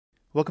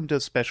Welcome to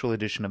a special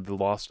edition of the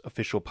Lost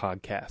Official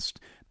Podcast.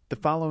 The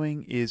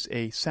following is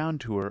a sound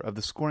tour of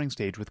the scoring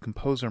stage with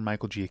composer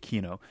Michael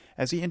Giacchino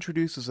as he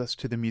introduces us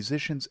to the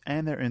musicians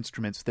and their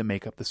instruments that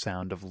make up the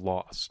sound of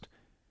Lost.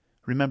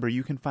 Remember,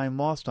 you can find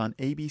Lost on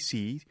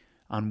ABC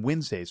on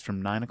Wednesdays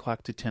from 9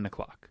 o'clock to 10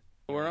 o'clock.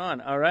 We're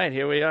on. All right,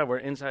 here we are. We're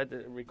inside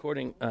the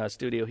recording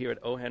studio here at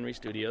O. Henry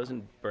Studios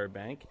in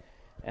Burbank.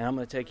 And I'm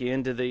going to take you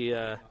into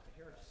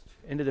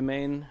the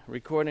main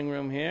recording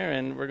room here,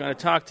 and we're going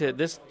to talk to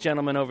this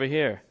gentleman over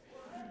here.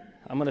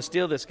 I'm going to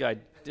steal this guy.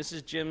 This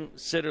is Jim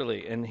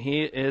Sitterly, and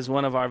he is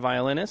one of our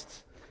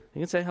violinists.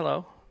 You can say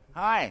hello.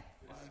 Hi.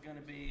 This is going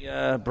to be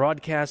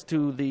broadcast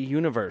to the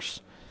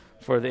universe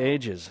for the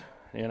ages.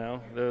 You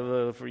know,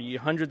 for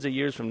hundreds of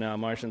years from now,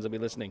 Martians will be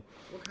listening.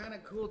 What kind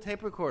of cool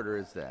tape recorder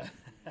is that?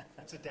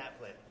 It's a DAT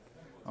player.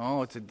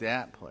 Oh, it's a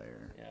DAT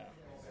player. Yeah.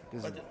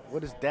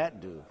 What does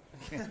DAT do?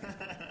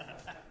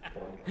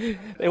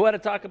 They want to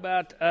talk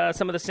about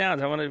some of the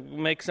sounds. I want to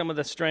make some of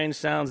the strange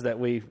sounds that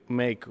we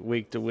make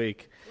week to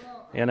week.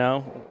 Well, you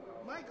know?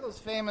 Michael's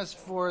famous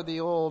for the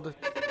old...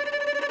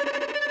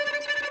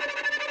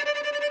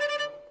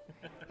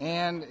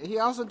 and he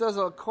also does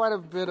quite a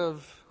bit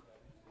of...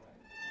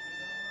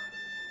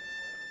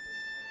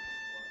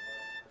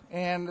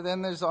 And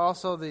then there's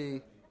also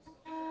the...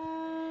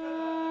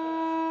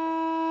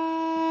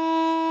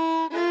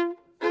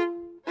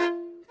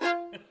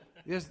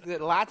 There's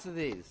lots of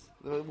these,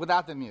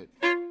 without the mute.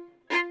 There's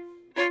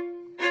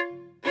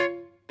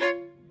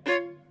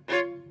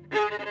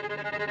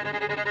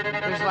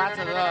lots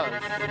of those.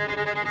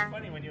 It's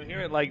funny when you hear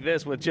it like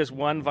this with just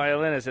one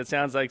violinist. It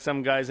sounds like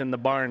some guy's in the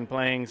barn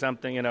playing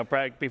something, you know,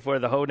 before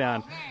the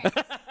hoedown.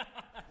 Okay.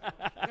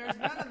 There's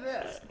none of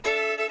this.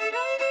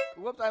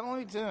 Whoops, I'm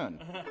only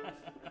tuned.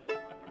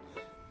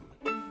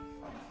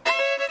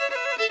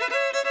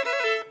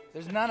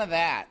 There's none of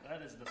that.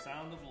 That is the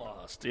sound of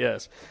Lost,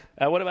 yes.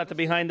 What about the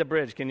Behind the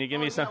Bridge? Can you give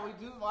me some? Yeah, we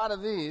do a lot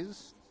of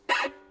these.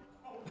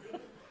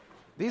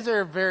 These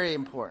are very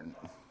important.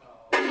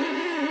 And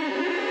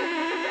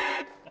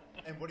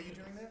what are you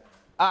doing there?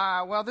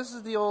 Well, this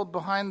is the old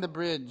Behind the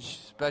Bridge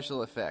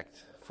special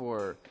effect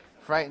for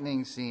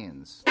frightening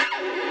scenes.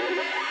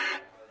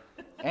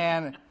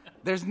 And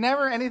there's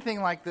never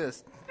anything like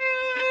this.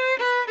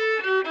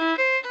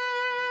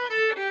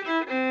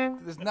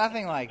 There's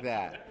nothing like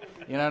that.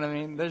 You know what I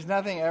mean? There's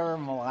nothing ever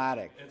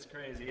melodic. It's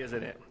crazy,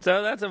 isn't it?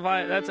 So that's a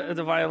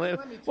violin.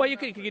 Well, you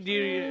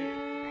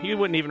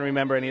wouldn't even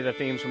remember any of the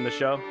themes from the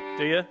show,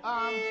 do you?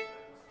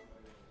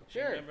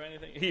 Sure. Remember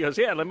anything? He goes,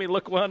 yeah. Let me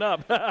look one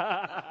up.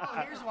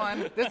 Oh, here's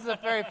one. This is a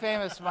very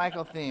famous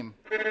Michael theme.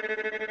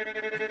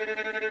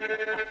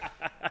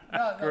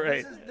 No,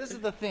 Great. This is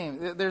the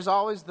theme. There's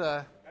always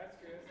the.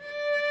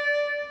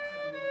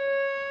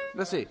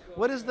 Let's see.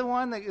 What is the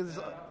one that is?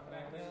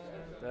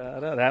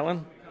 That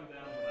one.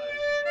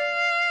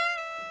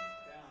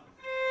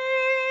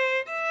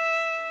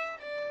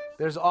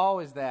 There's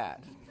always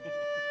that.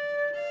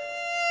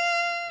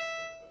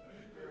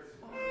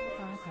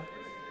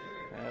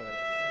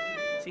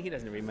 See, he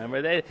doesn't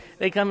remember.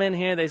 They come in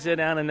here, they sit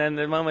down, and then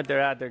the moment they're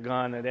out, they're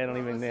gone. They don't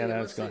even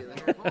know it's gone.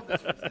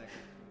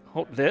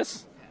 Hold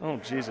this? Oh,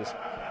 Jesus.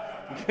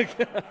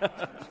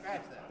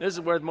 This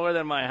is worth more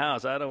than my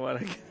house. I don't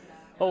want to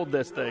hold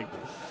this thing.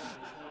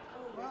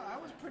 Well, I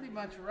was pretty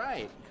much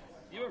right.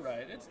 You were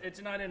right.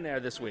 It's not in there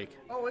this week.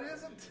 Oh, it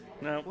isn't?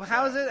 No. Well,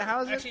 how is it?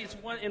 Actually, it's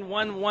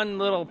one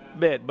little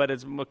bit, but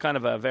it's kind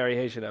of a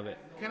variation of it.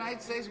 Can I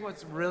say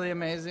what's really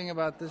amazing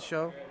about this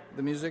show,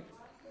 the music?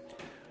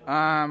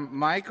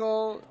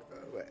 Michael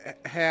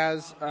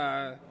has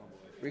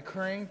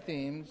recurring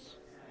themes,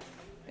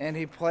 and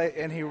he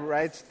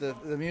writes the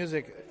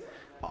music.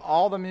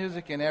 All the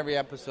music in every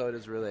episode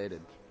is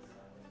related.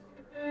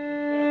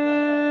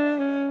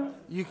 In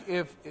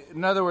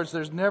other words,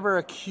 there's never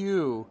a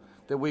cue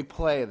that we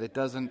play that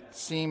doesn't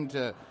seem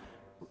to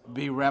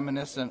be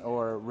reminiscent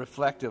or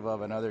reflective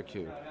of another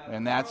cue,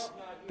 and that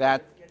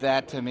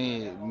to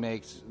me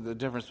makes the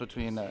difference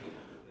between an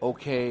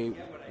okay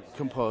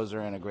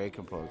composer and a great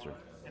composer.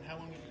 And how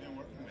long have you been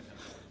working with him?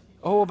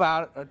 Oh,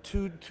 about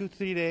 3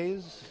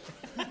 days.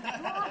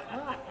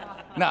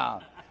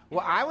 No,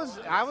 well, I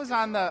was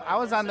on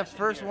the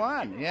first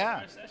one.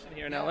 Yeah, Session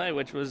here in L.A.,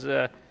 which was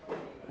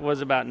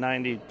about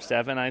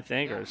 97, I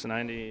think, or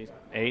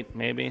 98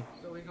 maybe.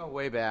 so we go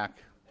way back.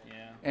 Yeah.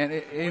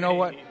 And you know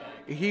what?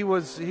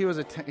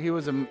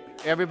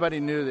 Everybody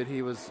knew that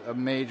he was a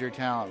major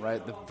talent,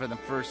 right? For the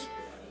first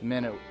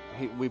minute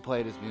we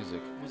played his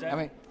music. Was that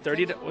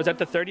Was that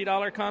the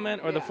 $30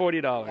 comment or the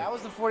 $40? That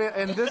was the 40.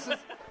 And this is,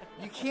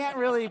 you can't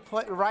really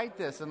write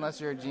this unless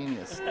you're a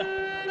genius.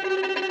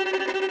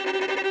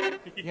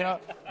 You know,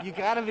 you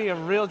got to be a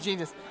real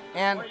genius.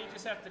 And or you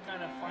just have to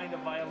kind of find a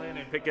violin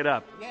and pick it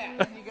up.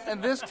 yeah,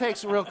 and this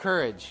takes real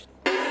courage.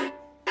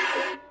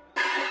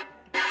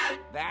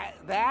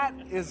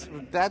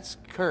 That's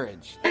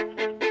courage.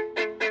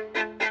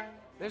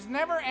 There's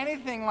never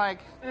anything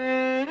like.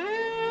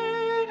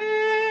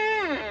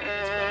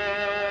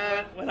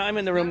 When I'm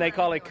in the room, they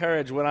call it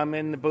courage. When I'm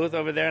in the booth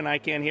over there and I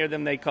can't hear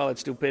them, they call it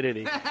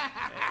stupidity.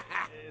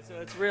 So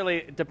it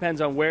really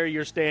depends on where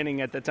you're standing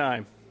at the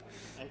time,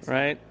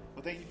 right?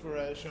 Well, thank you for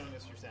showing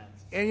us your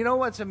sounds. And you know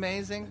what's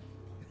amazing?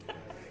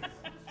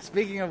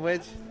 Speaking of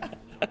which,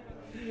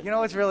 you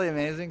know what's really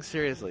amazing?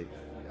 Seriously,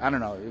 I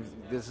don't know if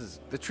this is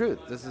the truth.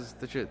 This is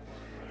the truth.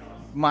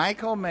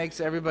 Michael makes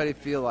everybody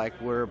feel like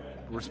we're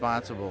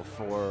responsible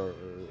for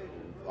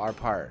our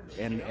part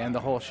and the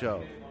whole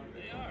show.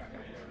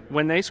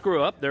 When they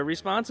screw up, they're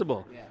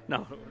responsible. Yeah.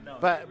 No.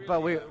 But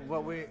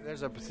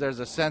there's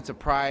a sense of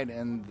pride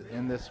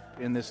in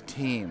this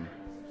team.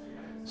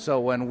 So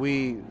when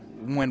we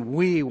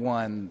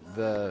won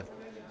the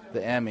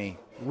Emmy,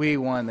 we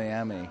won the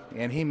Emmy,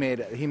 and he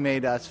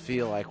made us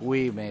feel like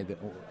we made it.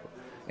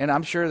 And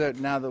I'm sure that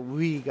now that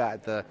we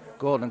got the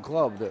Golden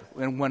Globe,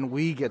 and when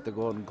we get the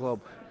Golden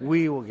Globe,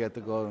 we will get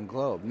the Golden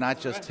Globe. Not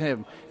just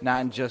him,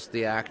 not just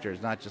the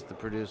actors, not just the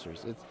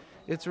producers.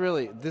 It's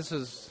really this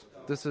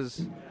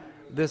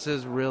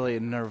is really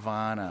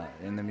nirvana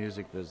in the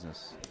music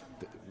business,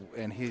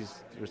 and he's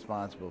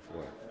responsible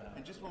for it.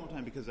 And just one more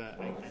time, because I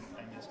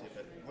missed it,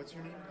 but what's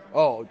your name?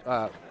 Oh,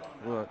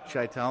 well,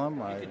 should I tell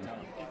him?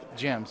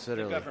 Jim The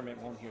Sitterly.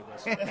 government won't hear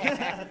this.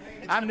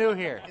 I'm new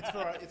here. It's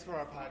for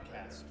our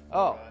podcast.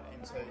 Oh.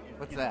 And so,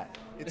 What's that?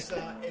 It's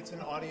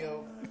an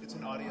audio thing that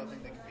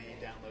can be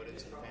downloaded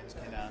so the fans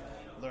can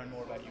learn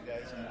more about you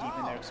guys and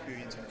deepen their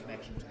experience and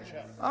connection to the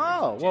show.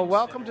 Oh, well,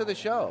 welcome to the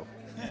show.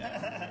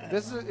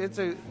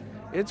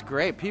 It's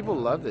great. People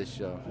love this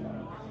show.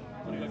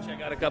 Want to go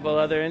check out a couple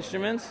other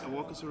instruments?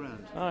 Walk us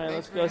around. All right,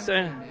 let's go say.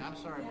 I'm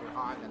sorry we're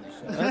hogging the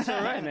show. That's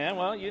all right, man.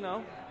 Well, you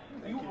know,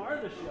 you are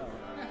the show.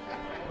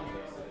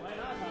 Why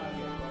not hog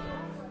it?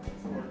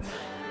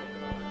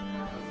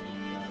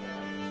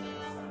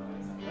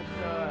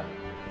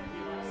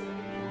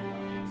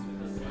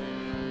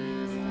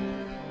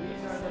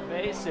 These are the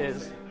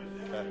basses.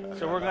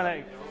 So we're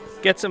going to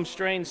get some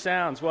strange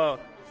sounds. Well,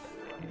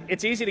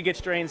 it's easy to get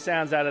strange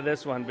sounds out of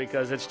this one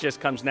because it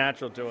just comes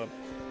natural to him.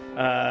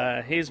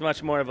 He's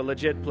much more of a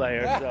legit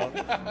player, so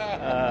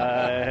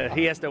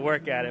he has to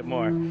work at it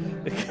more. You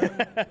want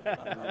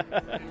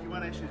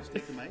to actually just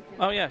take the mic?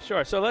 Oh yeah,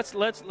 sure. So let's.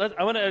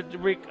 I want to.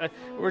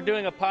 We're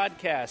doing a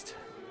podcast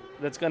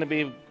that's going to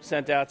be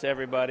sent out to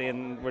everybody,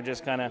 and we're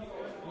just kind of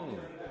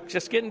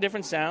just getting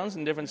different sounds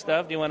and different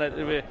stuff. Do you want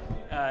to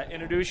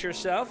introduce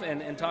yourself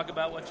and talk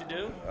about what you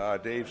do?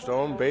 Dave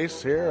Stone,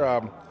 bass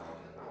here.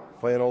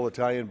 Playing old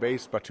Italian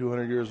bass, about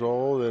 200 years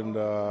old, and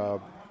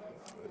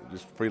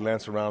just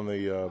freelance around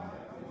the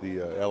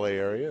LA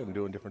area and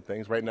doing different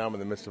things. Right now I'm in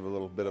the midst of a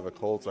little bit of a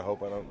cold, so I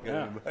hope I don't get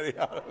anybody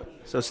out of it.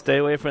 So stay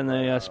away from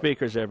the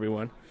speakers,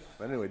 everyone.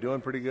 But anyway,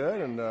 doing pretty good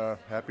and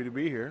happy to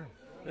be here.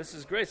 This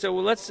is great. So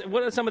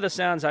what are some of the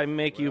sounds I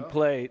make you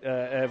play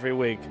every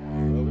week?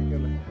 Well, we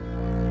can...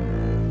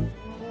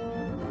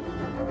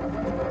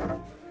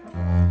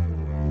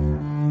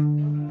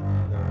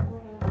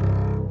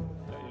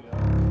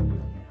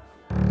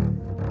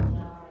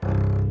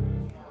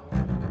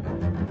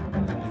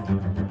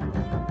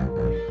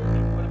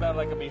 What about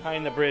like a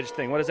behind the bridge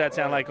thing? What does that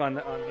sound like on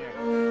here?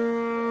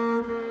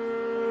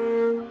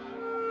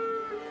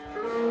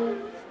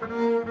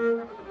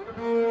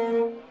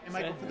 And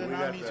Michael, for the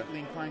non-musically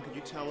inclined, could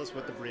you tell us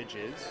what the bridge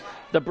is?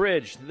 The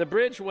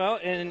bridge. Well,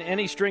 in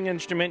any string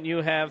instrument, you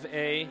have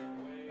a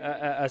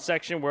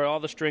section where all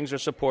the strings are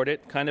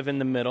supported, kind of in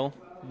the middle,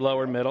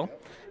 lower middle.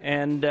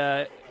 And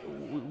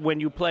when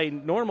you play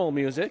normal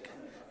music,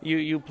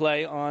 you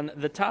play on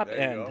the top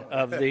end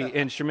of the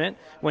instrument.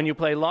 When you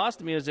play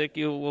lost music,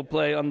 you will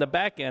play on the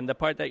back end, the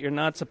part that you're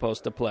not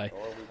supposed to play.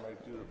 Or we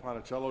might do the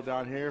Ponticello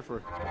down here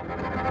for...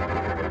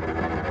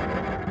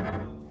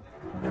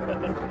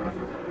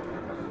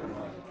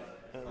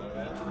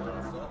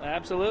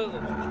 Absolutely.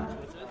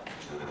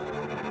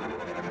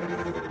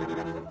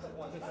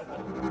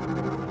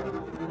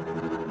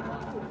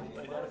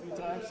 Played that a few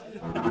times.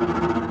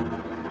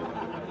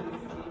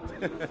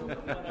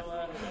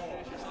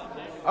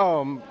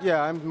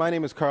 My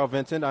name is Carl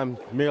Vincent. I'm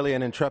merely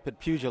an intrepid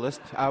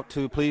pugilist out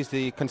to please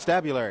the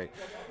constabulary.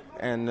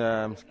 And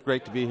it's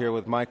great to be here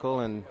with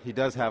Michael, and he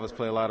does have us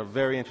play a lot of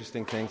very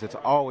interesting things. It's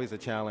always a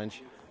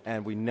challenge,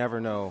 and we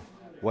never know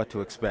what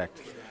to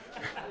expect.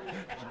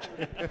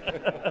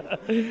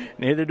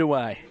 Neither do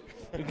I.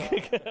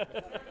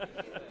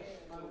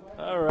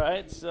 All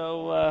right,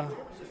 so,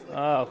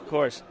 of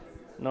course,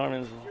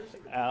 Norman's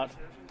out.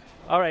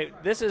 All right,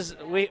 this is,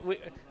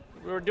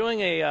 we're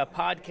doing a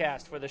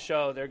podcast for the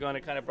show. They're going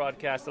to kind of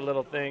broadcast a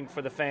little thing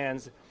for the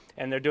fans,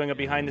 and they're doing a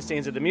behind the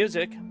scenes of the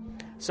music.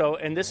 So,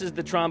 and this is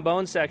the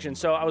trombone section.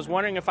 So I was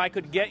wondering if we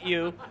could get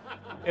you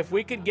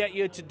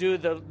to do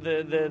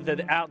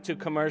the out to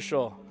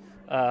commercial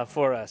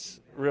for us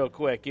real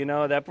quick. You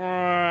know, that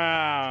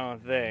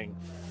thing.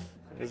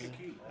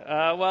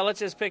 Well, let's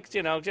just pick,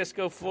 just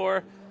go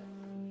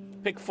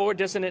pick four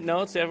dissonant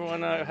notes.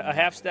 Everyone a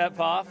half step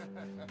off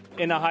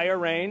in a higher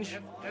range.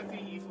 F,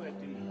 E, E flat,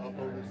 D. I'll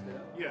hold this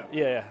down.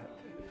 Yeah.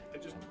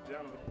 And just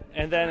down.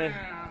 And then,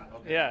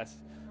 yes.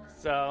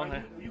 So,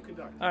 You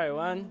conduct. all right,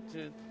 1,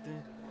 2, 3.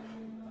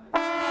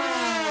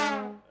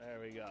 There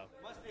we go.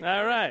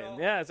 All right.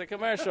 Yeah, it's a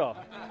commercial.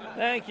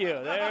 Thank you.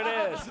 There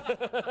it is.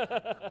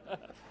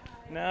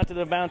 Now to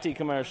the Bounty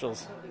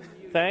commercials.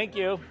 Thank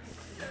you.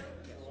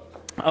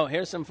 Oh,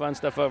 here's some fun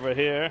stuff over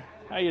here.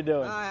 How you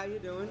doing? Hi, how you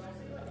doing?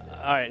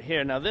 All right,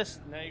 here. Now you're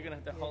going to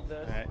have to hold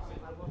this. All right.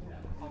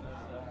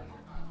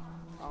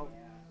 I'll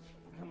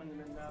come in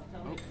and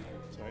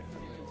Sorry.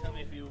 tell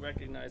me if you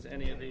recognize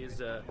any of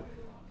these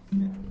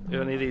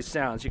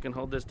sounds. You can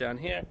hold this down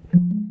here.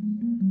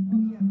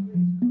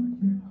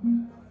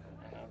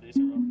 These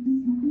are all.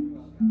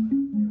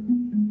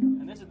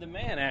 And this is the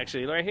man,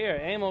 actually, right here,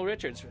 Emil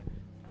Richards.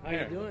 How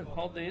you doing?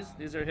 Hold these.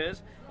 These are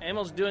his.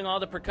 Emil's doing all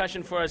the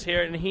percussion for us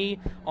here, and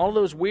all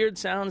those weird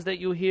sounds that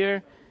you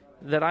hear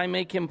that I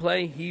make him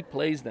play, he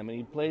plays them, and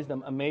he plays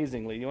them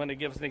amazingly. You want to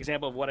give us an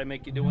example of what I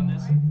make you do on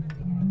this?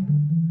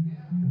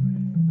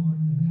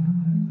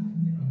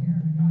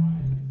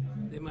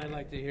 They might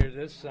like to hear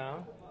this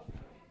sound.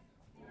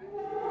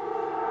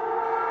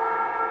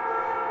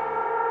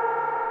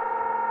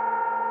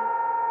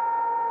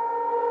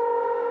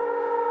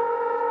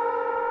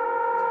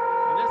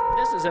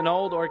 This is an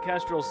old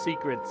orchestral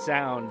secret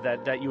sound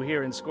that you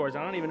hear in scores.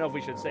 I don't even know if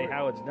we should say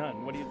how it's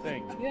done. What do you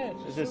think? Yeah,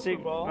 it's a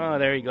super ball. Oh,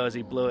 there he goes.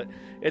 He blew it.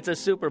 It's a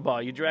super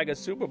ball. You drag a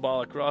super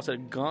ball across a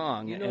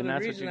gong, You know, and the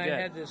that's what reason you I get.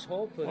 had this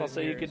hole put Well, in so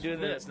you there could is do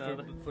this.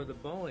 for the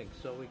bowing,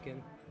 so we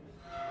can.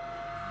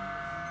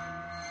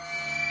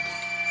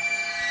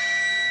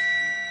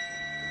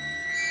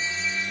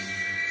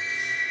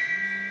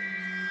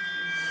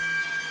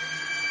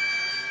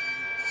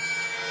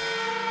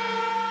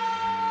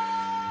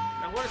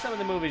 Now, what are some of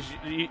the movies?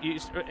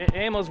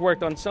 Emil's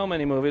worked on so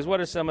many movies. What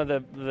are some of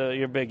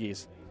your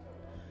biggies?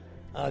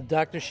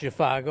 Dr.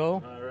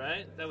 Shifago. All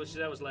right, that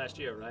was last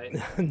year, right?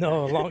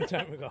 No, a long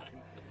time ago.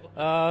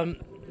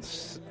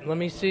 Let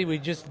me see. We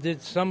just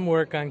did some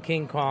work on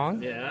King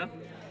Kong, Yeah.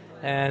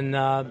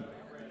 and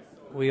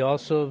we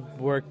also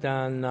worked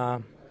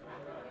on.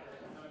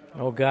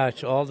 All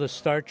the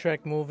Star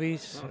Trek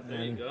movies,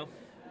 There you go.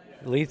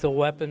 Lethal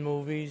Weapon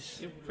movies.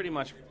 You've pretty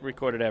much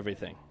recorded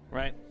everything,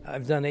 right?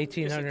 I've done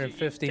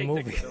 1,850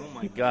 movies. Oh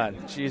my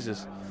God,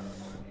 Jesus!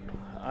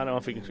 I don't know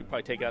if we can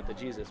probably take out the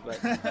Jesus,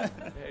 but there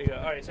you go.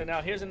 All right, so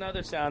now here's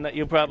another sound that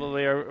you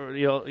probably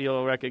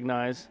you'll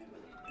recognize.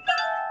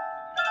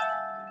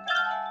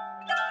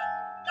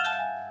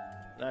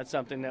 That's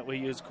something that we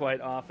use quite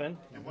often.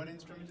 And what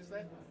instrument is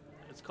that?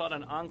 It's called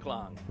an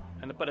onclang,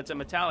 but it's a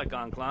metallic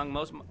onclang.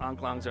 Most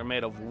onclangs are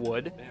made of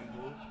wood.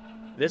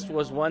 This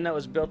was one that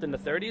was built in the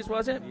 30s,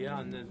 was it? Yeah,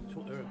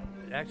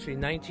 actually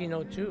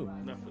 1902.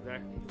 No, there.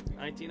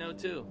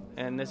 1902.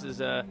 And this is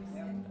a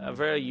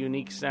very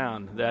unique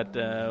sound that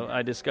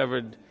I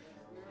discovered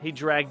he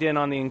dragged in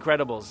on The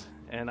Incredibles,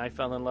 and I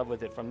fell in love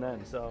with it from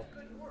then. So,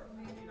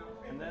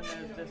 and then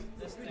there's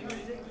this thing.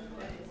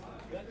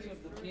 Guts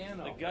of the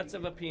piano. The guts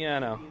of a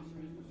piano.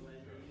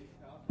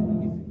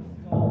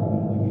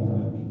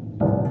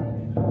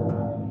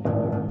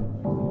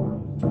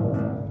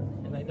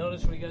 And I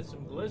noticed we got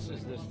some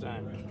glisses this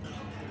time.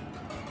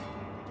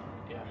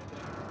 Yeah.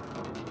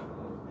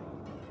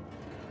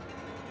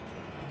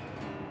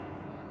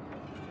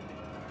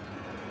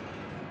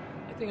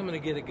 I think I'm going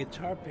to get a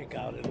guitar pick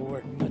out. It'll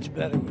work much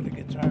better with a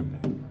guitar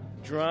pick.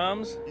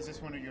 Drums. Is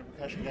this one of your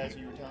percussion guys that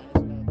you were telling us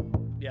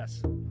about?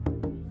 Yes.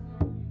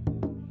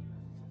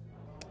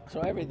 So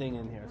everything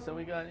in here. So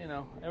we got,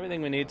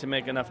 everything we need to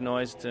make enough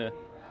noise to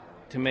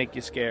make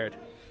you scared.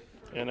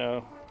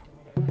 We're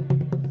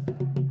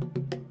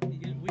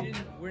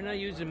not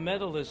using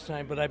metal this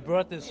time, but I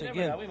brought this You never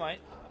again. know, we might.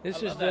 This I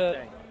is love that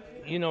thing.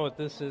 you know what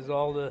this is,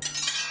 all the.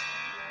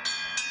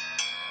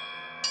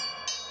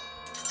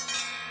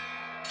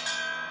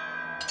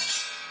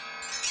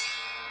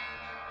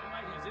 We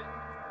might use it.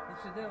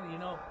 Incidentally,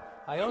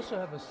 I also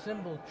have a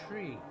cymbal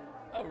tree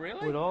Oh,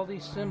 really? with all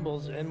these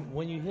cymbals, and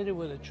when you hit it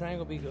with a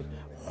triangle beat, it goes.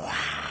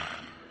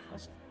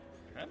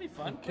 That'd be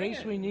fun. In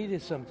case we need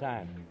it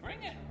sometime.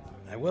 Bring it.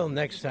 I will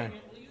next time.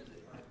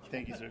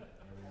 Thank you, sir.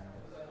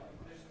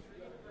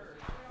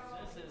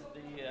 This is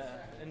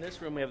in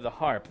this room we have the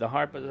harp. The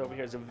harp is over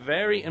here. It's a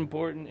very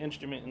important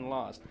instrument in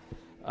Lost.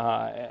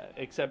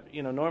 Except,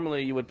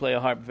 normally you would play a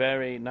harp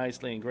very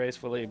nicely and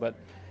gracefully, but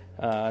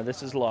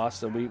this is Lost,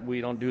 so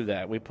we don't do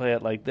that. We play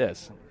it like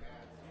this.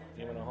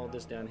 You want to hold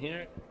this down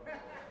here?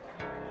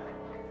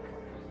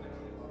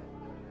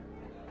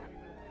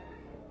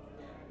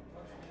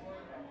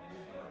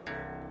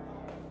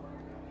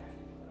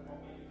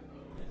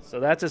 So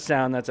that's a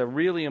sound. That's a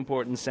really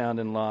important sound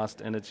in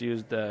Lost, and it's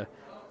used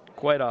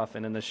quite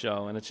often in the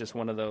show, and it's just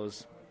one of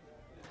those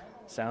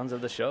sounds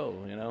of the show,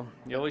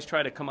 You always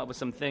try to come up with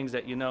some things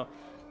that,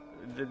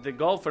 the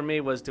goal for me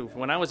was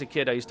when I was a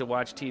kid, I used to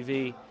watch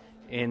TV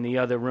in the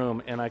other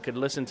room, and I could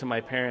listen to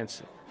my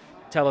parents'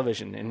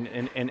 television,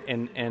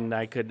 and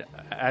I could,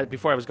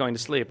 before I was going to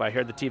sleep, I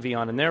heard the TV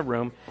on in their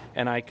room,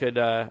 and I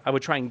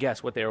would try and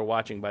guess what they were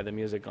watching by the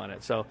music on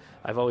it. So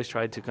I've always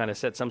tried to kind of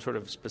set some sort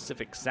of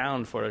specific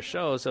sound for a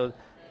show, so,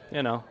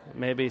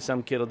 maybe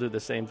some kid will do the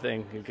same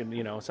thing. You could,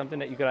 something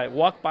that you could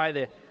walk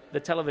by the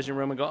television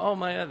room and go, oh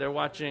my, they're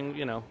watching,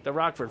 the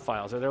Rockford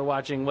Files, or they're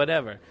watching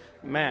whatever,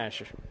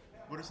 MASH.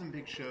 What are some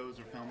big shows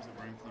or films that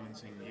were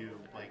influencing you,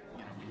 when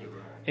you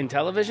were... In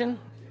television?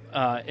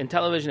 In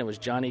television, it was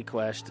Johnny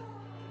Quest.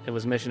 It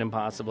was Mission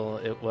Impossible.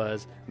 It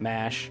was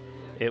MASH.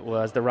 It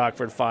was the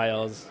Rockford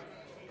Files.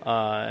 It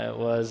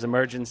was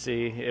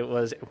Emergency. It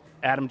was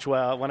Adam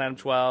 12.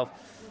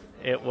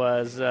 It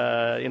was,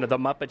 The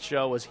Muppet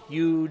Show was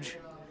huge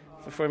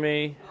for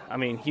me. I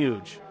mean,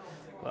 huge.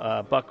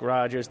 Buck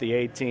Rogers, the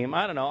A-Team.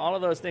 I don't know, all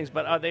of those things.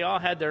 But they all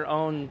had their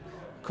own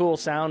cool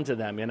sound to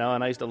them, and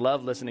I used to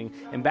love listening.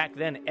 And back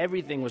then,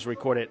 everything was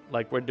recorded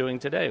like we're doing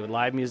today with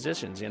live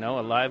musicians, a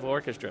live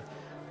orchestra.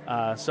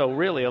 So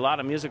really, a lot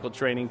of musical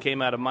training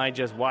came out of my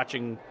just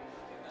watching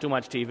too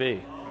much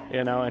TV,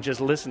 and just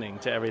listening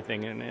to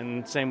everything.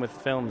 And same with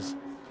films.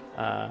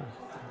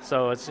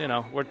 So it's,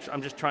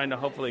 I'm just trying to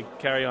hopefully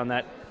carry on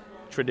that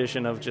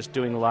tradition of just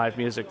doing live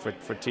music for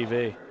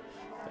TV.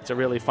 It's a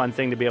really fun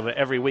thing to be able to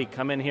every week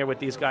come in here with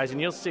these guys,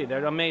 and you'll see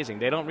they're amazing.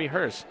 They don't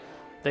rehearse.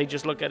 They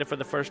just look at it for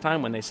the first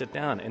time when they sit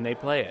down, and they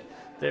play it.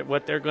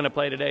 What they're going to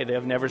play today, they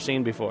have never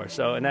seen before.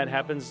 So, and that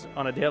happens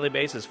on a daily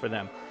basis for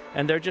them.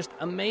 And they're just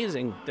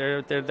amazing.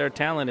 Their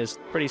talent is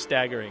pretty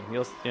staggering.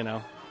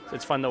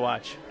 It's fun to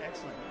watch.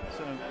 Excellent.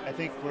 So I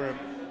think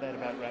that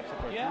about wraps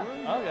up our tour.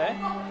 Yeah. Okay.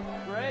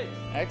 Great.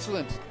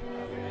 Excellent. Hey,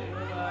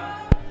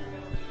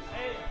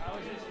 I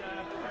was just.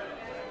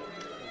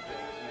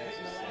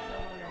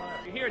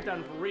 You hear it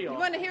done for real. You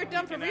want to hear it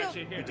done for real?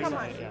 Come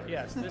on.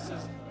 Yes, this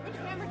is. Which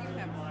camera do you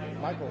have?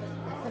 Michael.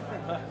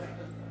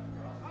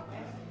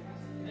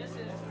 This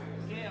is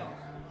Gail.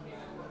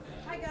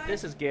 Hi, guys.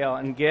 This is Gail,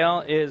 and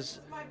Gail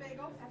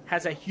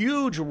has a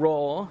huge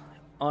role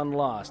on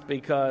Lost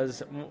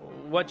because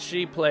what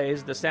she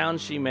plays, the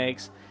sound she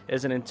makes,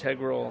 is an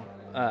integral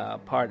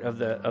part of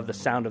the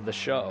sound of the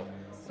show.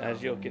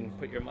 As you can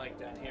put your mic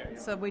down here.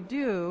 So we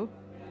do.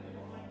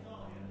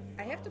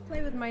 I have to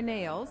play with my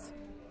nails,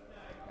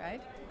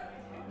 right?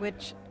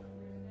 Which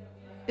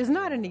is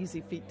not an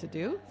easy feat to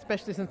do,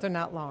 especially since they're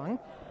not long.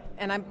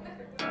 And I'm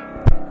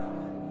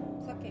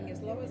sucking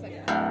as low as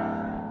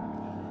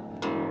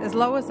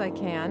I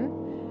can.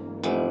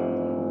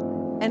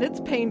 And it's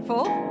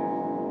painful.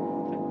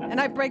 And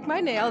I break my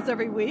nails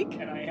every week.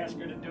 And I ask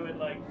her to do it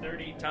like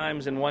 30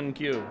 times in one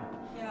cue.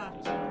 Yeah.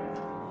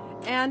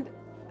 And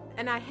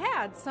I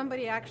had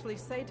somebody actually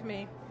say to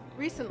me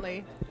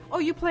recently, "Oh,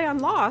 you play on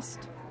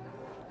Lost.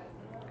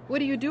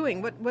 What are you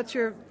doing? What's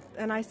your?"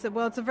 And I said,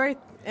 "Well, it's a very."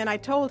 And I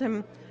told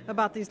him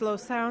about these low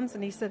sounds,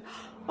 and he said,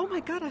 "Oh my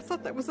God, I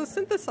thought that was a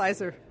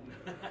synthesizer."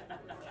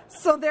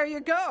 So there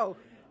you go.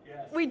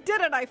 Yes. We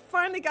did it. I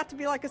finally got to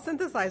be like a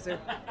synthesizer.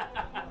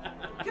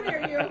 Come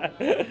here, you.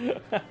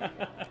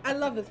 I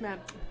love this man.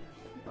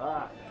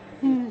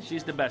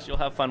 She's the best. You'll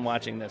have fun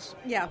watching this.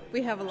 Yeah,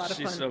 we have a lot of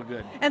fun. She's so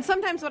good. And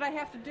sometimes what I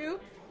have to do,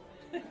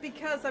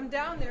 because I'm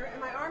down there and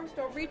my arms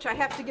don't reach, I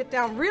have to get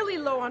down really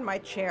low on my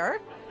chair.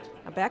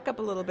 I'll back up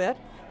a little bit,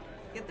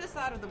 get this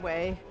out of the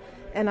way,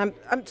 and I'm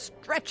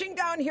stretching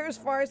down here as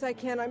far as I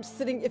can. I'm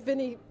sitting, if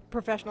any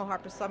professional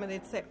harpist saw me,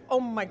 they'd say, "Oh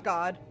my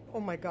God, oh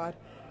my God."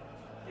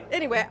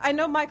 Anyway, I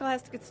know Michael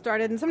has to get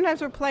started, and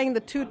sometimes we're playing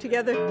the two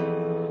together,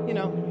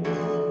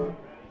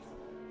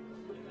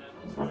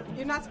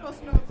 You're not supposed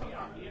to know.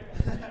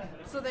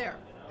 So there.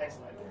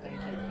 Excellent. Thank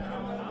you.